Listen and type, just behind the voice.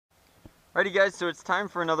Alrighty guys, so it's time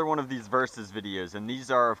for another one of these versus videos, and these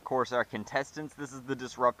are of course our contestants. This is the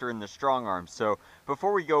Disruptor and the Strongarm. So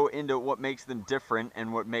before we go into what makes them different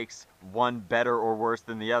and what makes one better or worse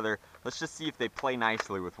than the other, let's just see if they play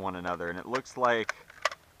nicely with one another, and it looks like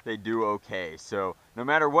they do okay. So no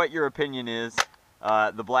matter what your opinion is,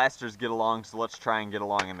 the blasters get along, so let's try and get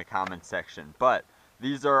along in the comments section. But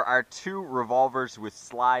these are our two revolvers with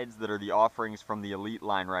slides that are the offerings from the Elite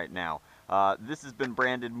line right now. This has been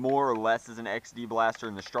branded more or less as an XD blaster,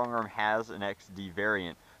 and the Strongarm has an XD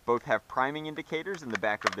variant. Both have priming indicators in the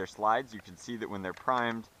back of their slides. You can see that when they're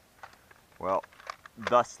primed, well,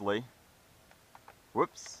 thusly,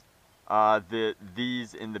 whoops,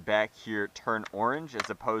 these in the back here turn orange, as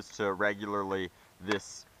opposed to regularly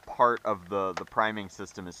this part of the priming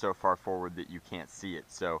system is so far forward that you can't see it.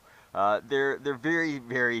 So they're very,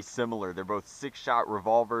 very similar. They're both 6-shot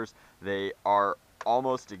revolvers. They are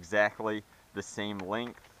almost exactly the same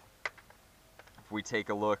length. If we take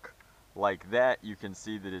a look like that, you can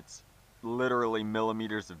see that it's literally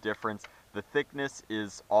millimeters of difference. The thickness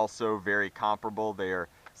is also very comparable. They are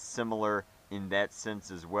similar in that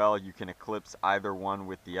sense as well. You can eclipse either one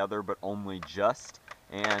with the other, but only just.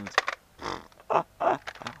 And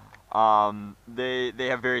they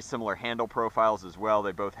have very similar handle profiles as well.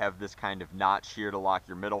 They both have this kind of notch here to lock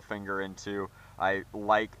your middle finger into. I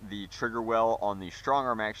like the trigger well on the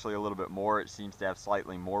Strongarm actually a little bit more. It seems to have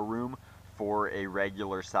slightly more room for a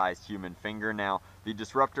regular sized human finger. Now, the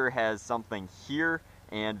Disruptor has something here,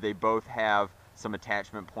 and they both have some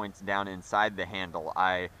attachment points down inside the handle.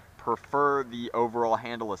 I prefer the overall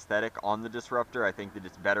handle aesthetic on the Disruptor. I think that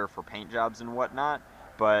it's better for paint jobs and whatnot,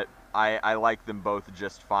 but I like them both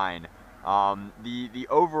just fine. The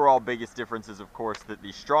overall biggest difference is, of course, that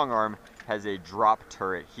the Strongarm has a drop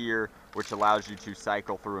turret here, which allows you to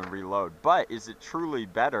cycle through and reload. But is it truly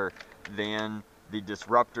better than the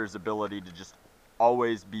Disruptor's ability to just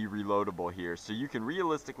always be reloadable here? So you can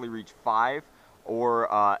realistically reach 5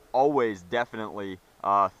 or always definitely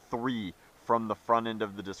 3 from the front end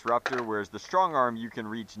of the Disruptor, whereas the Strongarm, you can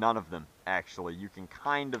reach none of them, actually. You can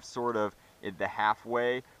kind of, sort of, at the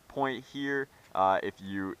halfway point here, if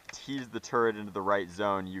you tease the turret into the right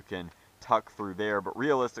zone, you can tuck through there, but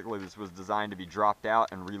realistically this was designed to be dropped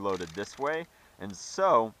out and reloaded this way, and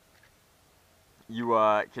so you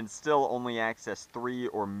can still only access 3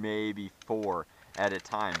 or maybe 4 at a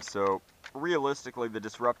time. So realistically, the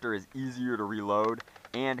Disruptor is easier to reload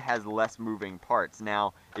and has less moving parts.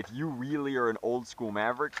 Now, if you really are an old school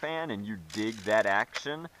Maverick fan and you dig that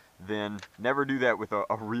action, then never do that with a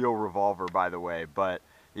real revolver, by the way. But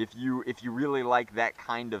if you really like that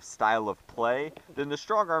kind of style of play, then the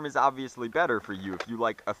Strongarm is obviously better for you. If you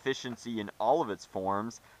like efficiency in all of its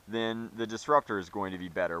forms, then the Disruptor is going to be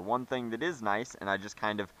better. One thing that is nice, and I just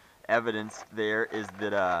kind of evidenced there, is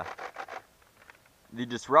that the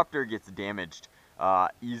Disruptor gets damaged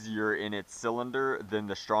easier in its cylinder than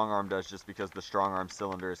the Strongarm does, just because the Strongarm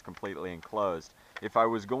cylinder is completely enclosed. If I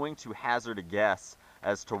was going to hazard a guess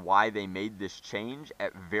as to why they made this change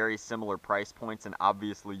at very similar price points and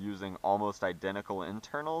obviously using almost identical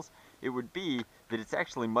internals, it would be that it's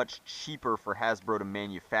actually much cheaper for Hasbro to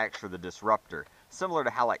manufacture the Disruptor. Similar to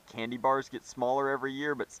how like candy bars get smaller every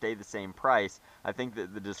year but stay the same price, I think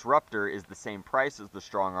that the Disruptor is the same price as the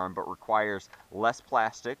Strongarm but requires less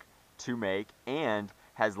plastic to make and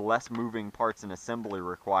has less moving parts and assembly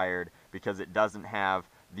required because it doesn't have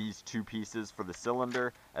these two pieces for the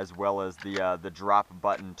cylinder as well as the drop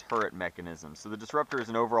button turret mechanism. So the Disruptor is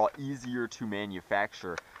an overall easier to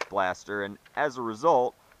manufacture blaster, and as a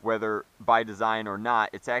result, whether by design or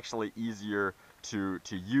not, it's actually easier to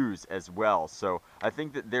use as well. So I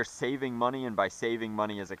think that they're saving money, and by saving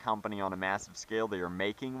money as a company on a massive scale, they are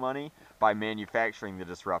making money by manufacturing the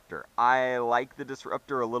Disruptor. I like the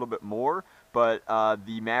Disruptor a little bit more, but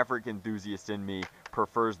the Maverick enthusiast in me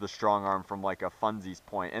prefers the Strongarm from like a funsies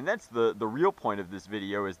point. And that's the real point of this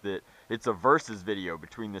video, is that it's a versus video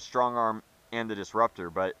between the Strongarm and the Disruptor.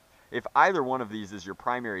 But if either one of these is your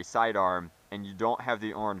primary sidearm and you don't have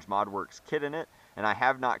the Orange ModWorks kit in it, and I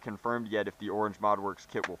have not confirmed yet if the Orange ModWorks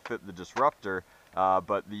kit will fit the Disruptor,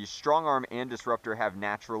 but the Strongarm and Disruptor have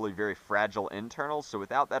naturally very fragile internals, so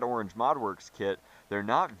without that Orange ModWorks kit, they're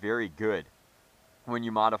not very good when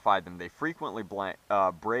you modify them. They frequently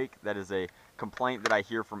break. That is a complaint that I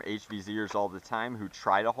hear from HVZers all the time who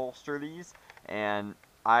try to holster these, and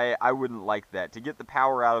I wouldn't like that. To get the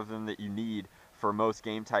power out of them that you need for most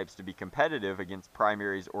game types to be competitive against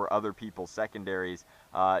primaries or other people's secondaries,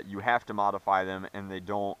 you have to modify them, and they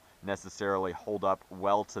don't necessarily hold up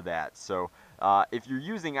well to that. So if you're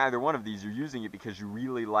using either one of these, you're using it because you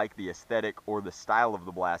really like the aesthetic or the style of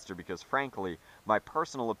the blaster, because frankly, my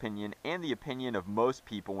personal opinion and the opinion of most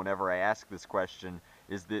people whenever I ask this question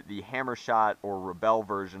is that the hammer shot or Rebel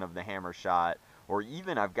version of the hammer shot, or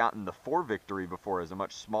even I've gotten the 4 Victory before as a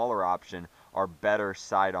much smaller option, are better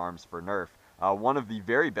sidearms for Nerf. One of the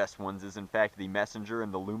very best ones is in fact the Messenger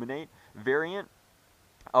and the Luminate variant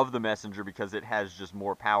of the Messenger because it has just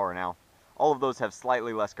more power now. All of those have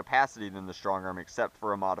slightly less capacity than the Strongarm except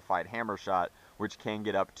for a modified hammer shot, which can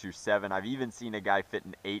get up to 7. I've even seen a guy fit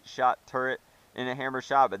an 8-shot turret in a hammer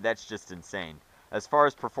shot, but that's just insane. As far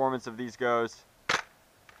as performance of these goes,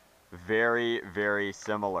 very, very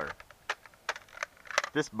similar.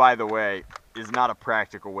 This, by the way, is not a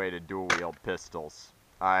practical way to dual wield pistols.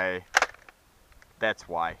 That's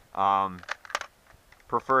why.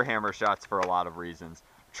 Prefer hammer shots for a lot of reasons.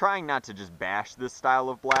 Trying not to just bash this style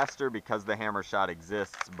of blaster because the hammer shot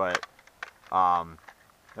exists, but that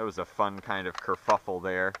was a fun kind of kerfuffle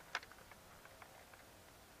there.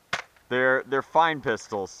 They're fine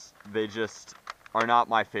pistols. They just are not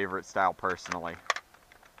my favorite style personally.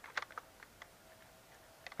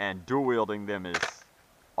 And dual wielding them is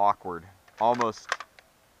awkward. Almost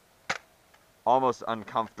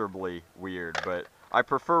uncomfortably weird, but I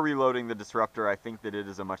prefer reloading the Disruptor. I think that it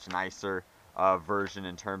is a much nicer version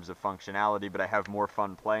in terms of functionality, but I have more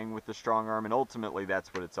fun playing with the Strongarm, and ultimately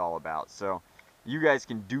that's what it's all about. So you guys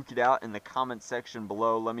can duke it out in the comment section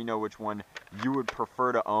below. Let me know which one you would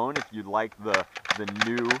prefer to own, if you'd like the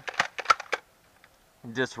new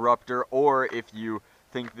Disruptor, or if you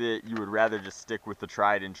think that you would rather just stick with the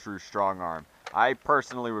tried and true Strongarm. I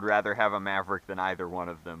personally would rather have a Maverick than either one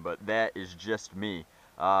of them, but that is just me.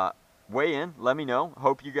 Weigh in, let me know.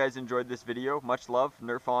 Hope you guys enjoyed this video. Much love,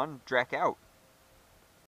 Nerf on, Drac out.